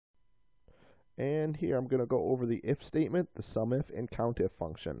And here I'm going to go over the if statement, the Sumif, and Countif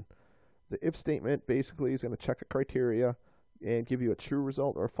function. The if statement basically is going to check a criteria and give you a true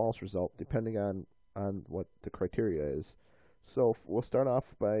result or a false result, depending on what the criteria is. So we'll start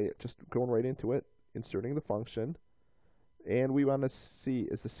off by just going right into it, inserting the function. And we want to see,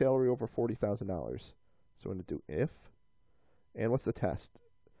 is the salary over $40,000? So we're going to do if. And what's the test?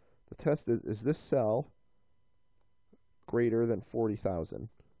 The test is this cell greater than 40,000?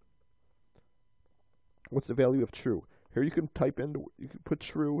 What's the value of true? Here you can type in, you can put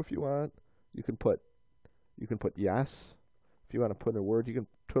true if you want. You can put yes. If you want to put a word, you can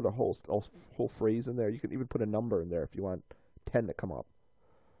put a whole phrase in there. You can even put a number in there if you want 10 to come up.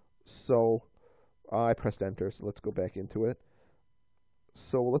 So I pressed enter, so let's go back into it.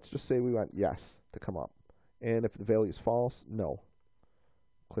 So let's just say we want yes to come up. And if the value is false, no.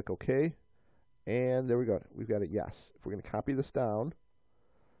 Click OK. And there we go. We've got a yes. If we're going to copy this down,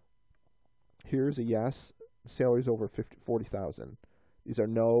 here's a yes. The salary's over 40,000. These are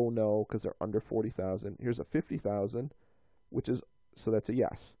no, because they're under 40,000. Here's a 50,000, which is, so that's a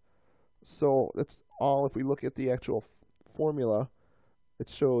yes. So that's all. If we look at the actual formula, it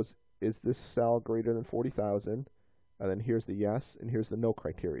shows, is this cell greater than 40,000? And then here's the yes, and here's the no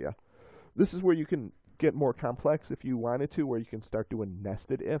criteria. This is where you can get more complex if you wanted to, where you can start doing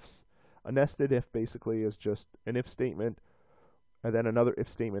nested ifs. A nested if basically is just an if statement and then another if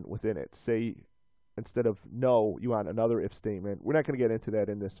statement within it. Say instead of no, you want another if statement. We're not going to get into that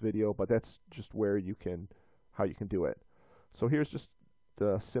in this video, but that's just where you can, how you can do it. So here's just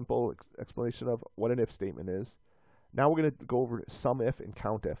the simple explanation of what an if statement is. Now we're going to go over Sumif and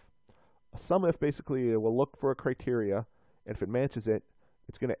Countif. A Sumif basically will look for a criteria, and if it matches it,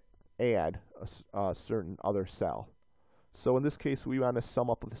 it's going to add a certain other cell. So in this case, we want to sum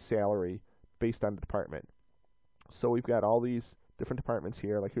up the salary based on the department. So we've got all these different departments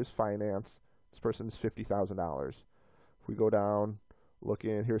here. Like here's finance. This person's $50,000. If we go down, look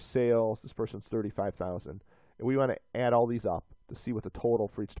in, here's sales. This person's $35,000. And we want to add all these up to see what the total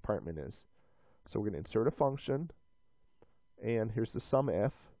for each department is. So we're going to insert a function. And here's the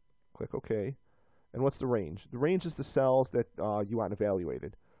Sumif. Click OK. And what's the range? The range is the cells that you want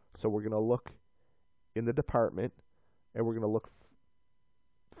evaluated. So we're going to look in the department, and we're going to look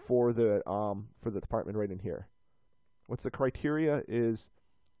for the department right in here. What's the criteria is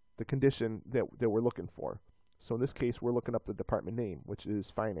the condition that we're looking for. So in this case, we're looking up the department name, which is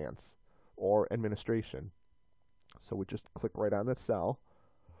finance or administration. So we just click right on the cell.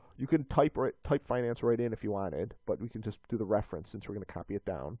 You can type finance right in if you wanted, but we can just do the reference since we're going to copy it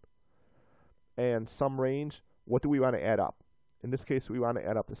down. And sum range, what do we want to add up? In this case, we want to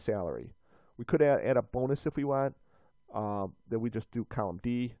add up the salary. We could add a bonus if we want. Then we just do column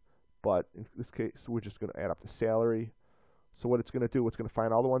D, but in this case, we're just going to add up the salary. So what it's going to do, it's going to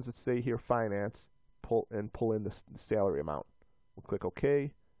find all the ones that say here finance, pull in the salary amount. We'll click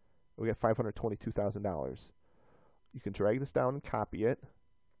OK. We get $522,000. You can drag this down and copy it.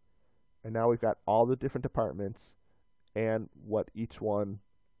 And now we've got all the different departments and what each one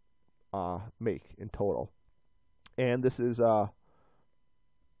make in total. And this is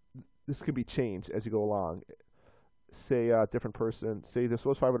this can be changed as you go along. Say a different person, say this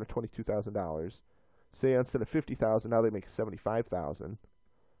was $522,000. Say instead of $50,000, now they make $75,000.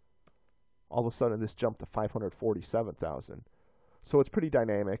 All of a sudden, this jumped to $547,000. So it's pretty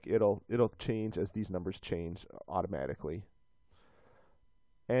dynamic. It'll change as these numbers change automatically.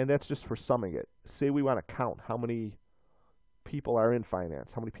 And that's just for summing it. Say we want to count how many people are in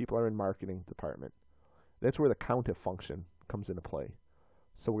finance, how many people are in marketing department. That's where the Countif function comes into play.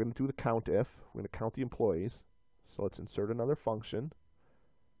 So we're going to do the Countif. We're going to count the employees. So let's insert another function,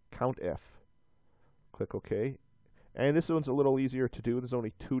 Countif. Click OK. And this one's a little easier to do. There's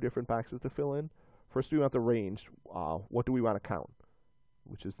only two different boxes to fill in. First, we want the range. What do we want to count?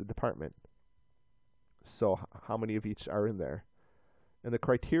 Which is the department. So how many of each are in there? And the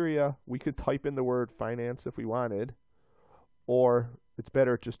criteria, we could type in the word finance if we wanted, or it's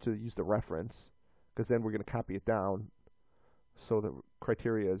better just to use the reference, because then we're going to copy it down. So the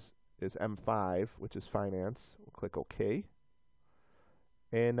criteria is M5, which is finance. We'll click OK.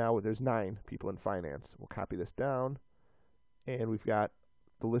 And now there's 9 people in finance. We'll copy this down, and we've got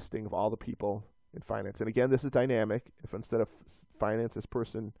the listing of all the people in finance. And again, this is dynamic. If instead of finance, this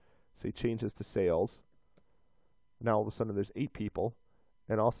person, say, changes to sales, now all of a sudden there's 8 people,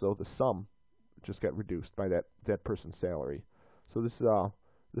 and also the sum just got reduced by that person's salary. So this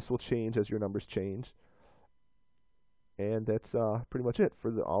will change as your numbers change. And that's pretty much it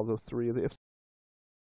for all the 3 of the if